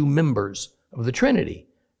other two members of the Trinity?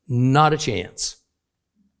 Not a chance.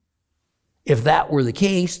 If that were the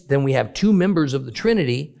case, then we have two members of the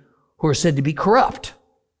Trinity who are said to be corrupt.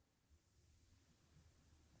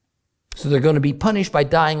 So they're going to be punished by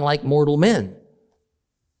dying like mortal men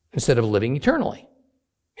instead of living eternally.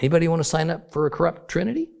 Anybody want to sign up for a corrupt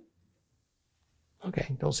Trinity?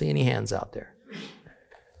 Okay, don't see any hands out there.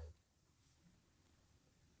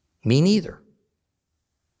 Me neither.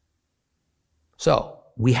 So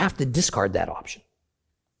we have to discard that option.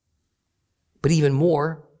 But even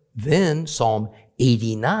more, then Psalm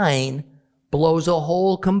 89 blows a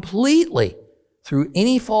hole completely through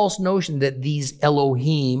any false notion that these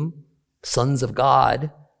Elohim, sons of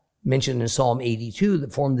God, mentioned in Psalm 82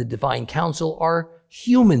 that form the divine council are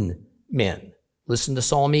human men. Listen to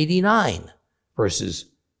Psalm 89,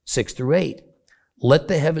 verses 6 through 8. Let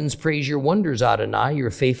the heavens praise your wonders, Adonai,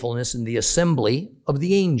 your faithfulness in the assembly of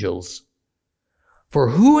the angels. For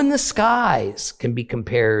who in the skies can be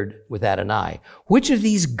compared with Adonai? Which of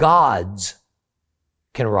these gods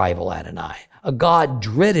can rival Adonai? A God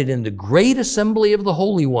dreaded in the great assembly of the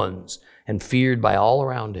holy ones and feared by all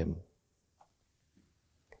around him.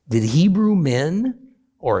 Did Hebrew men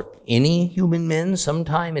or any human men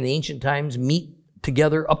sometime in ancient times meet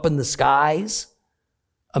together up in the skies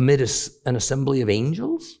amid an assembly of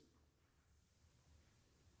angels?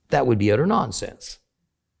 That would be utter nonsense.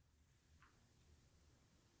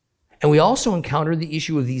 And we also encounter the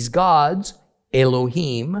issue of these gods,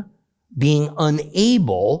 Elohim, being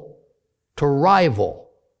unable to rival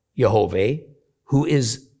Jehovah, who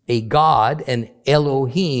is a God, an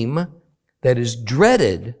Elohim, that is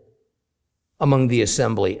dreaded among the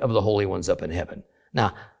assembly of the holy ones up in heaven.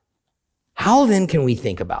 Now, how then can we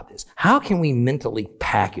think about this? How can we mentally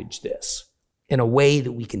package this in a way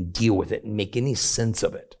that we can deal with it and make any sense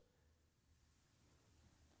of it?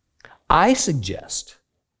 I suggest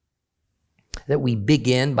that we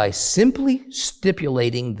begin by simply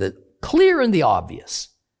stipulating the clear and the obvious,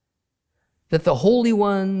 that the holy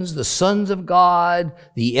ones, the sons of God,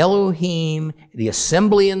 the Elohim, the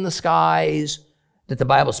assembly in the skies that the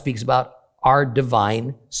Bible speaks about are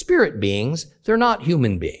divine spirit beings. They're not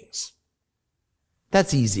human beings.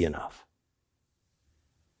 That's easy enough.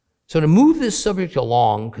 So to move this subject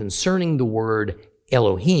along concerning the word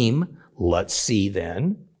Elohim, let's see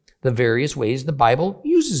then the various ways the Bible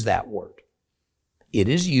uses that word. It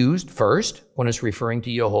is used first when it's referring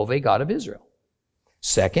to Jehovah, God of Israel.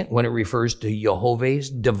 Second, when it refers to Jehovah's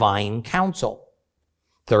divine counsel.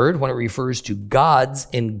 Third, when it refers to gods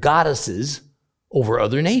and goddesses over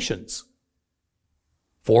other nations.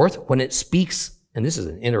 Fourth, when it speaks, and this is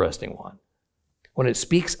an interesting one, when it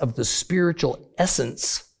speaks of the spiritual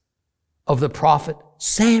essence of the prophet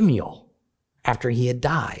Samuel after he had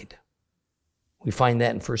died. We find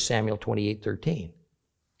that in 1 Samuel 28:13.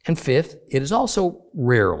 And fifth, it is also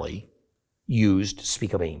rarely used to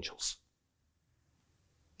speak of angels.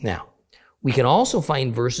 Now, we can also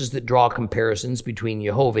find verses that draw comparisons between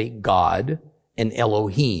Jehovah, God, and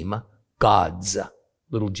Elohim, gods,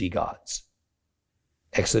 little g gods.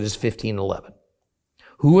 Exodus 15:11.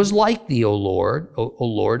 Who is like thee, O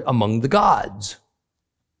Lord, among the gods?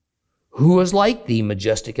 Who is like thee,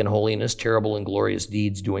 majestic in holiness, terrible in glorious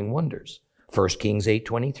deeds, doing wonders? 1 Kings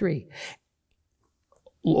 8:23.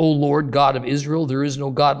 O Lord God of Israel, there is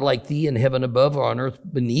no God like thee in heaven above or on earth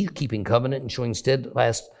beneath, keeping covenant and showing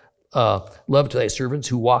steadfast love to thy servants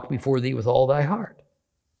who walk before thee with all thy heart.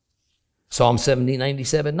 Psalm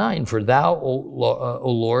 97:9. For thou,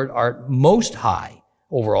 O Lord, art most high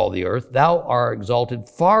over all the earth. Thou art exalted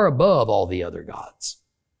far above all the other gods.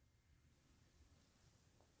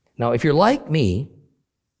 Now, if you're like me,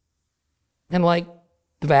 and like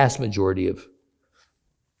the vast majority of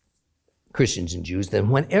Christians and Jews, then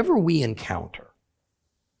whenever we encounter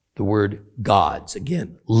the word gods,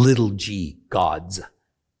 again, little g, gods,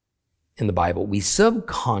 in the Bible, we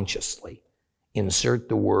subconsciously insert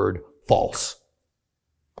the word false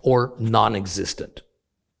or non-existent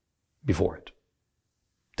before it.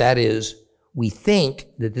 That is, we think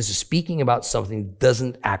that this is speaking about something that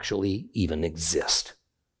doesn't actually even exist.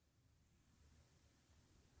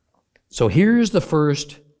 So here's the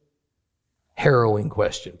first harrowing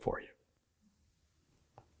question for you.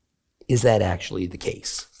 Is that actually the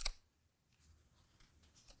case?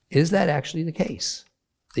 Is that actually the case?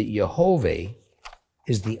 That Jehovah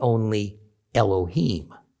is the only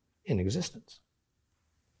Elohim in existence?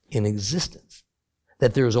 In existence.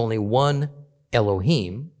 That there is only one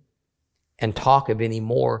Elohim, and talk of any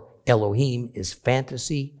more Elohim is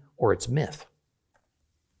fantasy or it's myth.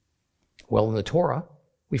 Well, in the Torah,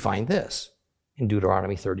 we find this in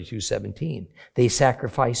Deuteronomy 32:17. They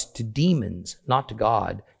sacrificed to demons, not to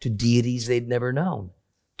God, to deities they'd never known,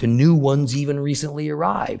 to new ones even recently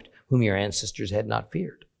arrived, whom your ancestors had not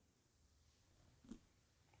feared.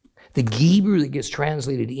 The Hebrew that gets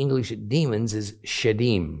translated to English at demons is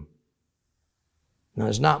shadim. Now,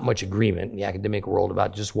 there's not much agreement in the academic world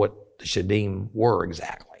about just what the Shadim were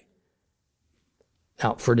exactly.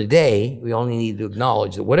 Now, for today, we only need to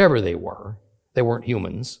acknowledge that whatever they weren't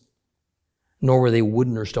humans, nor were they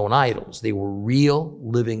wooden or stone idols. They were real,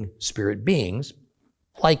 living spirit beings,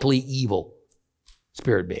 likely evil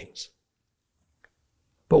spirit beings.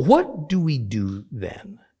 But what do we do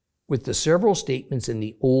then with the several statements in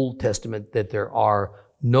the Old Testament that there are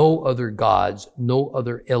no other gods, no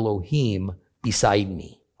other Elohim beside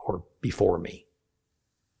me or before me?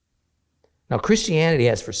 Now, Christianity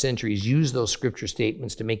has for centuries used those scripture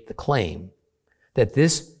statements to make the claim that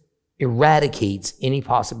this eradicates any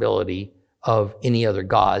possibility of any other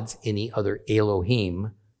gods, any other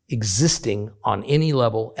Elohim existing on any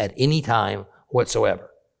level at any time whatsoever.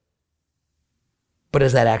 But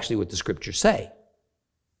is that actually what the scriptures say?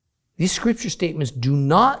 These scripture statements do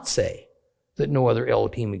not say that no other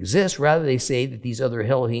Elohim exists. Rather, they say that these other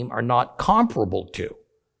Elohim are not comparable to,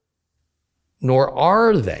 nor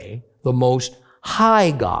are they the most high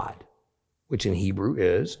God, which in Hebrew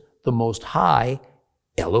is the most high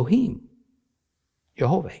Elohim,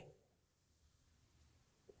 Jehovah.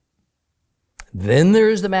 Then there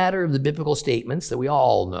is the matter of the biblical statements that we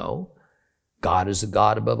all know. God is the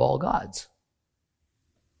God above all gods.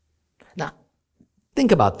 Now,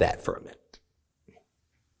 think about that for a minute.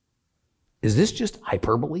 Is this just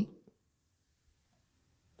hyperbole?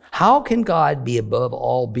 How can God be above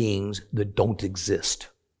all beings that don't exist?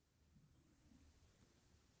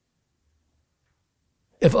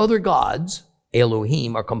 If other gods,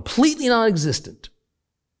 Elohim, are completely non-existent,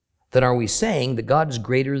 then are we saying that God is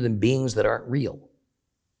greater than beings that aren't real?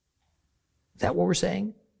 Is that what we're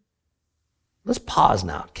saying? Let's pause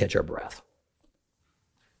now to catch our breath.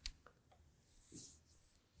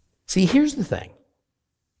 See, here's the thing.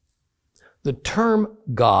 The term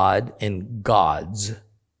God and gods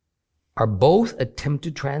are both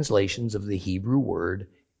attempted translations of the Hebrew word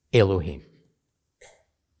Elohim.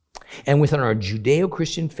 And within our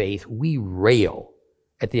Judeo-Christian faith, we rail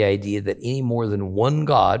at the idea that any more than one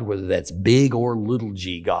God, whether that's big or little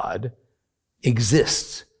g God,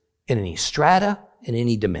 exists in any strata, in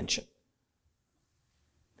any dimension.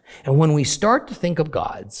 And when we start to think of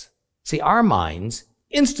gods, see, our minds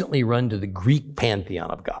instantly run to the Greek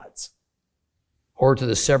pantheon of gods, or to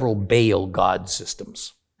the several Baal god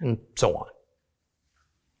systems, and so on.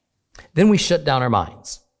 Then we shut down our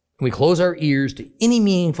minds, and we close our ears to any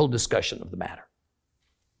meaningful discussion of the matter.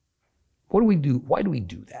 What do we do? Why do we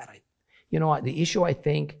do that? The issue, I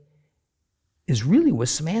think, is really with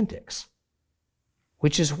semantics,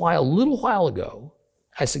 which is why a little while ago,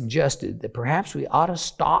 I suggested that perhaps we ought to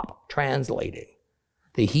stop translating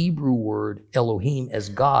the Hebrew word Elohim as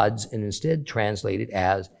gods and instead translate it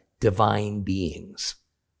as divine beings.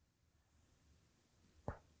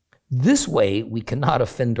 This way, we cannot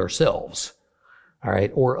offend ourselves, all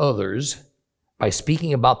right, or others by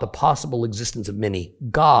speaking about the possible existence of many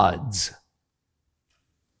gods.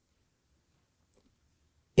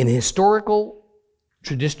 In historical,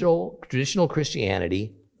 traditional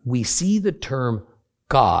Christianity, we see the term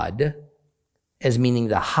God as meaning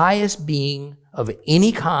the highest being of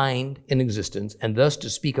any kind in existence, and thus to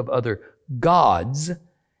speak of other gods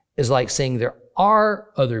is like saying there are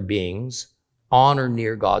other beings on or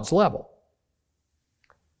near God's level.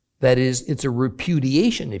 That is, it's a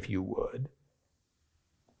repudiation, if you would,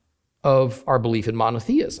 of our belief in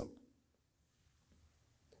monotheism.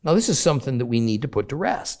 Now, this is something that we need to put to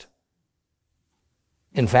rest.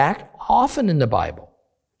 In fact, often in the Bible,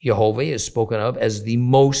 Jehovah is spoken of as the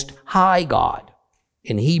Most High God.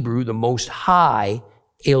 In Hebrew, the Most High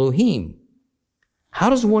Elohim. How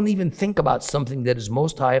does one even think about something that is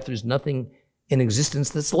most high if there's nothing in existence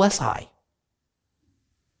that's less high?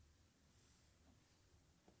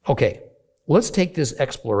 Okay, let's take this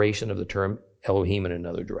exploration of the term Elohim in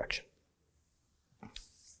another direction.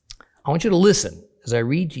 I want you to listen as I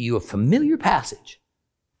read to you a familiar passage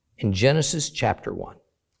in Genesis chapter 1,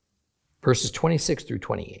 verses 26 through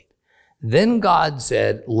 28. Then God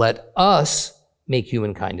said, "Let us make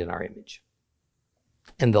humankind in our image,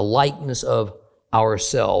 and the likeness of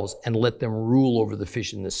ourselves, and let them rule over the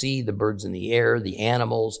fish in the sea, the birds in the air, the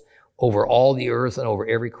animals, over all the earth, and over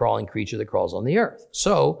every crawling creature that crawls on the earth."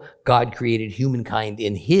 So God created humankind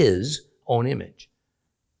in his own image.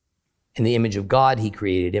 In the image of God, he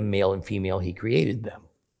created him, male and female, he created them.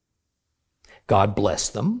 God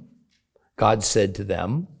blessed them. God said to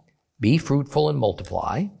them, "Be fruitful and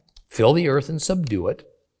multiply, fill the earth and subdue it,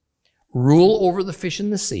 rule over the fish in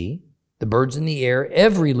the sea, the birds in the air,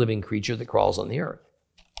 every living creature that crawls on the earth."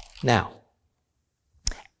 Now,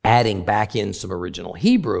 adding back in some original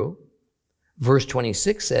Hebrew, Verse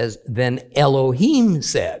 26 says, then Elohim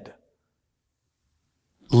said,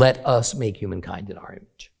 let us make humankind in our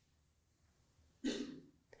image.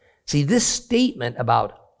 See, this statement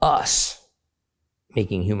about us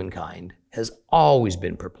making humankind has always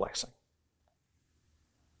been perplexing.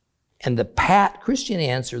 And the pat Christian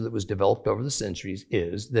answer that was developed over the centuries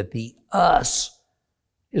is that the us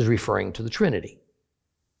is referring to the Trinity.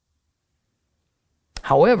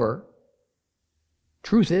 However,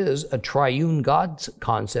 truth is, a triune God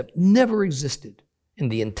concept never existed in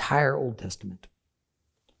the entire Old Testament.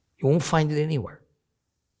 You won't find it anywhere.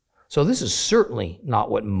 So this is certainly not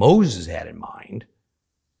what Moses had in mind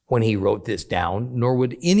when he wrote this down, nor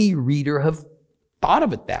would any reader have thought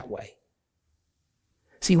of it that way.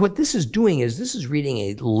 See, what this is doing is this is reading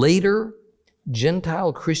a later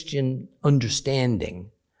Gentile Christian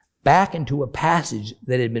understanding back into a passage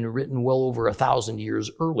that had been written well over 1,000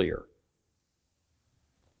 years earlier.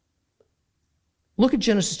 Look at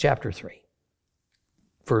Genesis chapter 3,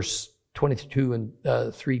 verse 22 and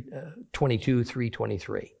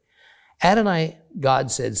 3:23. Adonai,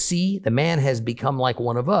 God said, see, the man has become like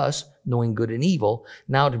one of us, knowing good and evil.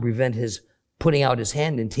 Now to prevent his putting out his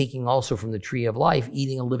hand and taking also from the tree of life,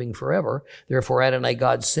 eating and living forever. Therefore Adonai,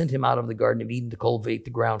 God sent him out of the Garden of Eden to cultivate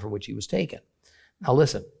the ground from which he was taken. Now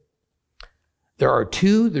listen,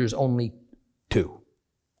 there's only two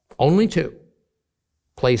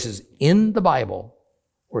places in the Bible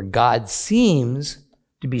where God seems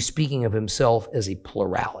to be speaking of himself as a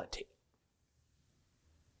plurality.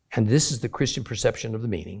 And this is the Christian perception of the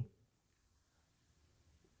meaning.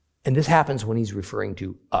 And this happens when he's referring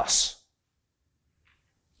to us.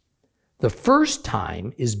 The first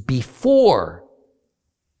time is before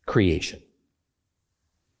creation.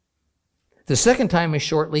 The second time is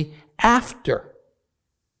shortly after,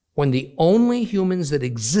 when the only humans that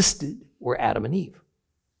existed were Adam and Eve.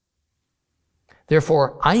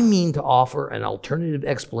 Therefore, I mean to offer an alternative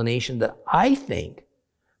explanation that I think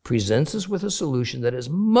presents us with a solution that is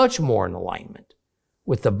much more in alignment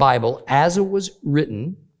with the Bible as it was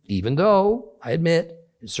written, even though, I admit,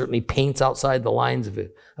 it certainly paints outside the lines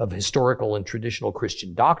of historical and traditional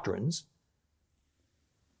Christian doctrines.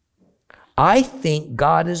 I think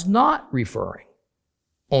God is not referring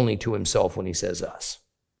only to himself when he says us.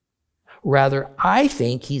 Rather, I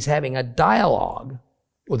think he's having a dialogue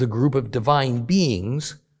with a group of divine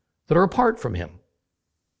beings that are apart from him.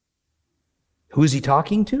 Who is he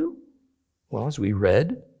talking to? Well, as we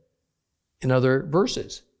read in other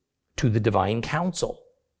verses, to the divine council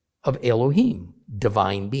of Elohim,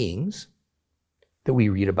 divine beings that we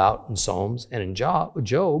read about in Psalms and in Job,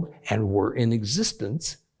 and were in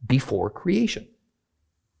existence before creation.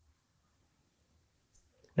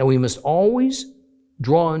 Now, we must always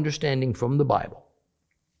draw understanding from the Bible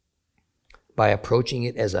by approaching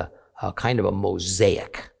it as a kind of a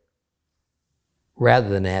mosaic rather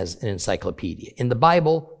than as an encyclopedia. In the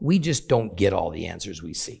Bible, we just don't get all the answers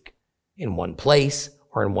we seek in one place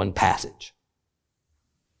or in one passage.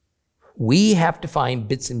 We have to find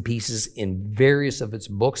bits and pieces in various of its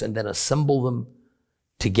books and then assemble them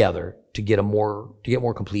together to get more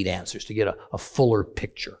complete answers, to get a fuller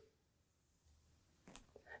picture.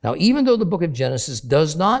 Now, even though the book of Genesis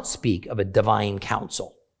does not speak of a divine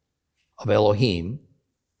council of Elohim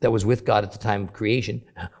that was with God at the time of creation,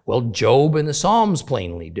 well, Job and the Psalms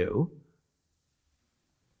plainly do,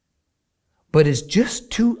 but it's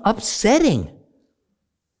just too upsetting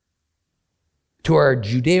to our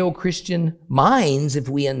Judeo-Christian minds if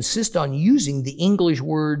we insist on using the English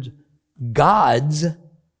word gods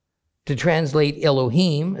to translate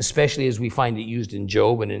Elohim, especially as we find it used in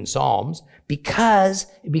Job and in Psalms, because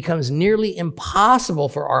it becomes nearly impossible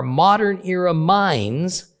for our modern era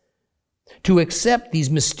minds to accept these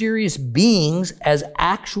mysterious beings as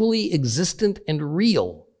actually existent and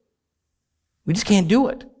real. We just can't do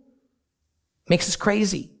it. It makes us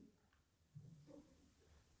crazy.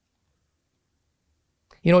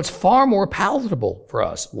 You know, it's far more palatable for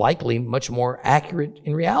us, likely much more accurate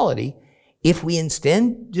in reality, if we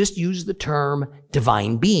instead just use the term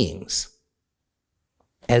divine beings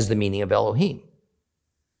as the meaning of Elohim.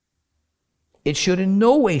 It should in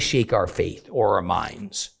no way shake our faith or our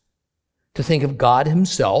minds to think of God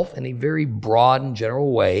himself in a very broad and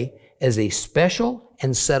general way as a special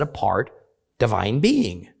and set apart divine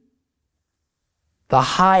being. The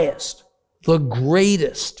highest, the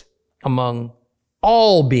greatest among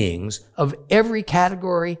all beings of every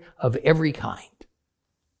category, of every kind.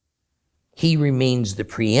 He remains the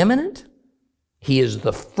preeminent. He is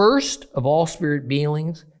the first of all spirit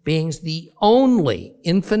beings, the only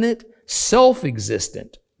infinite,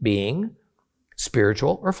 self-existent being,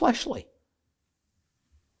 spiritual or fleshly.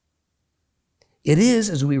 It is,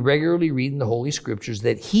 as we regularly read in the Holy Scriptures,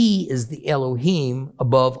 that he is the Elohim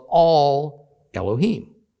above all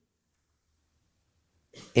Elohim.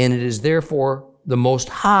 And it is therefore the most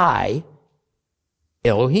high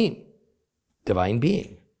Elohim, divine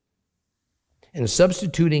being. And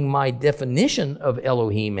substituting my definition of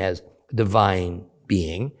Elohim as divine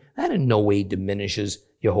being, that in no way diminishes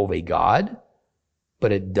Jehovah God,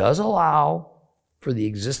 but it does allow for the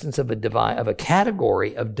existence of a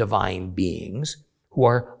category of divine beings who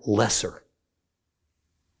are lesser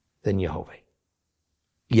than Jehovah,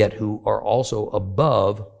 yet who are also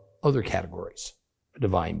above other categories of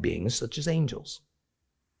divine beings, such as angels.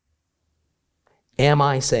 Am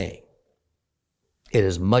I saying it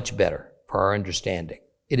is much better for our understanding?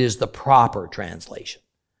 It is the proper translation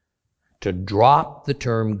to drop the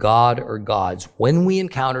term God or gods when we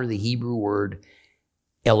encounter the Hebrew word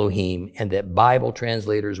Elohim, and that Bible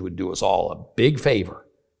translators would do us all a big favor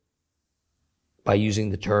by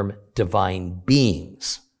using the term divine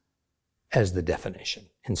beings as the definition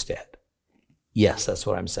instead. Yes, that's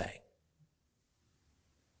what I'm saying.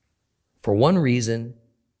 For one reason,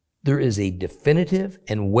 there is a definitive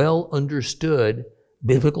and well understood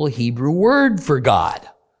biblical Hebrew word for God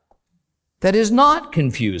that is not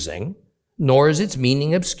confusing, nor is its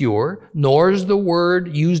meaning obscure, nor is the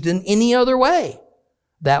word used in any other way.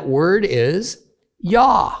 That word is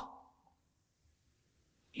Yah.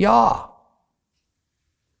 Yah.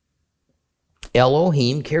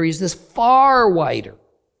 Elohim carries this far wider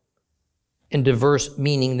and diverse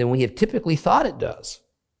meaning than we have typically thought it does.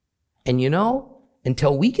 And you know,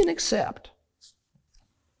 until we can accept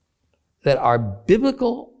that our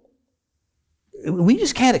biblical, we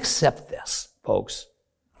just can't accept this, folks.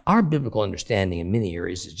 Our biblical understanding in many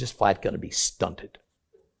areas is just flat going to be stunted.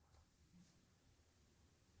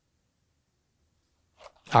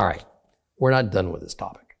 All right, we're not done with this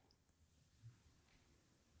topic.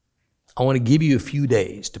 I want to give you a few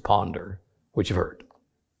days to ponder what you've heard,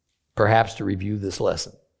 perhaps to review this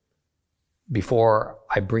lesson before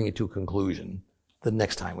I bring it to a conclusion the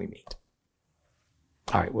next time we meet.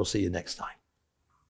 All right, we'll see you next time.